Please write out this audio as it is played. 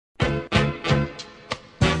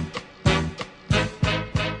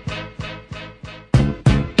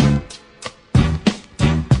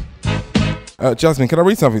Jazmin, can I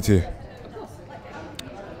read something to you?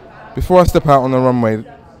 Before I step out on the runway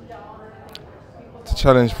to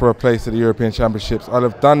challenge for a place at the European Championships, I'll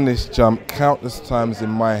have done this jump countless times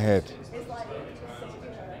in my head.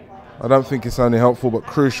 I don't think it's only helpful but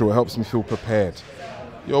crucial. It helps me feel prepared.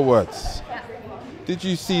 Your words. Did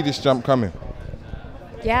you see this jump coming?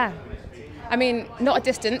 Yeah. I mean, not a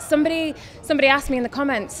distance. Somebody asked me in the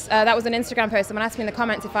comments, that was an Instagram post, someone asked me in the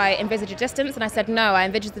comments if I envisage a distance, and I said no, I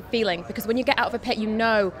envisage the feeling, because when you get out of a pit, you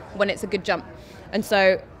know when it's a good jump. And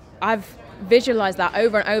so I've visualized that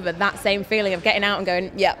over and over, that same feeling of getting out and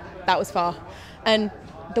going, yeah, that was far. And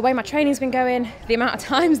the way my training's been going, the amount of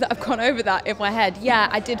times that I've gone over that in my head, yeah,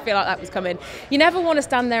 I did feel like that was coming. You never want to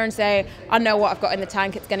stand there and say, I know what I've got in the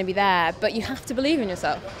tank, it's going to be there, but you have to believe in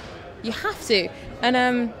yourself. You have to.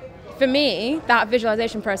 And for me, that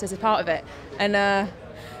visualization process is part of it. And there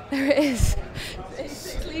it is.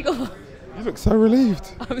 It's legal. You look so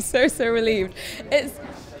relieved. I'm so relieved.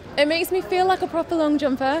 It makes me feel like a proper long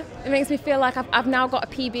jumper. It makes me feel like I've now got a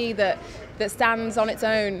PB that stands on its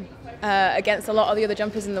own against a lot of the other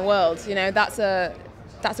jumpers in the world. You know, that's a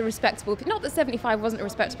respectable. Not that 75 wasn't a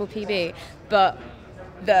respectable PB, but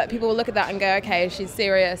that people will look at that and go, okay, she's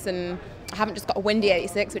serious. And I haven't just got a windy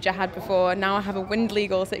 86, which I had before. Now I have a wind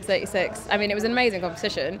legal 686. I mean, it was an amazing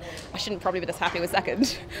competition. I shouldn't probably be this happy with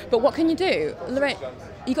second. But what can you do? Lorraine,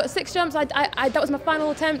 you got 6 jumps. That was my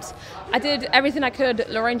final attempt. I did everything I could.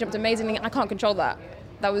 Lorraine jumped amazingly. I can't control that.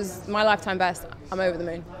 That was my lifetime best. I'm over the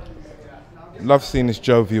moon. Love seeing this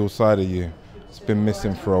jovial side of you. It's been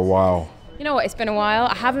missing for a while. You know what? It's been a while.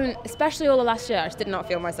 I haven't, especially all the last year, I just did not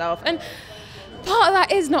feel myself. And part of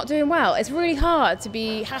that is not doing well. It's really hard to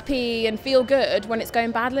be happy and feel good when it's going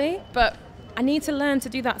badly, but I need to learn to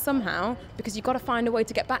do that somehow, because you've got to find a way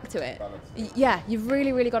to get back to it. Yeah, you've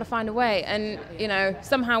really got to find a way. And, you know,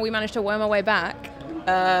 somehow we managed to worm our way back.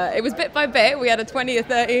 It was bit by bit. We had a 20, a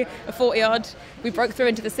 30, a 40 odd. We broke through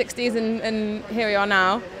into the 60s and here we are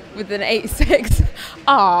now with an 86.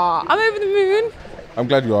 Ah, I'm over the moon. I'm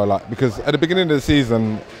glad you are, like, because at the beginning of the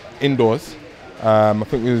season, indoors, I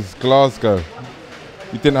think it was Glasgow.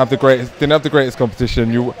 You didn't have the greatest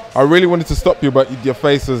competition. I really wanted to stop you, but your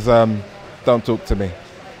face was, don't talk to me.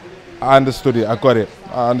 I understood it. I got it.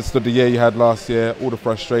 I understood the year you had last year, all the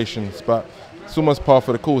frustrations, but it's almost par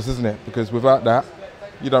for the course, isn't it? Because without that,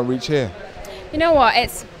 you don't reach here. You know what?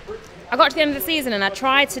 I got to the end of the season and I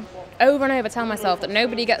tried to over and over tell myself that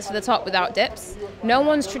nobody gets to the top without dips. No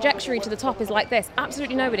one's trajectory to the top is like this.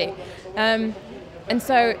 Absolutely nobody. And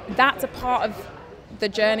so that's a part of the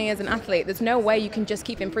journey as an athlete. There's no way you can just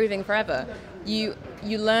keep improving forever. You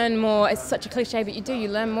learn more. It's such a cliche, but you do. You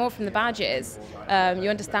learn more from the badges. You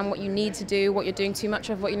understand what you need to do, what you're doing too much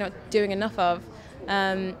of, what you're not doing enough of,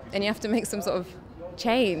 and you have to make some sort of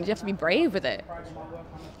change. You have to be brave with it.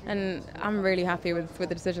 And I'm really happy with the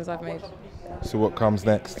decisions I've made. So what comes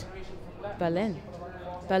next? Berlin.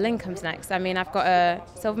 Berlin comes next. I mean, I've got a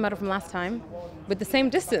silver medal from last time with the same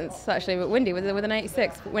distance, actually, but windy, with an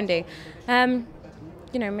 86, but windy.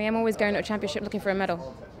 You know me, I'm always going to a championship looking for a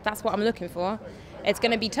medal. That's what I'm looking for. It's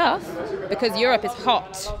going to be tough because Europe is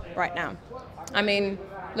hot right now. I mean,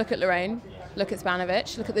 look at Lorraine, look at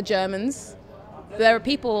Spanovic, look at the Germans. There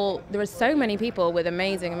are so many people with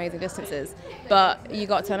amazing distances, but you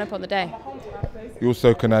got to turn up on the day. You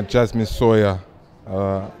also can add Jazmin Sawyer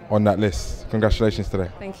on that list. Congratulations today.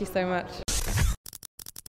 Thank you so much.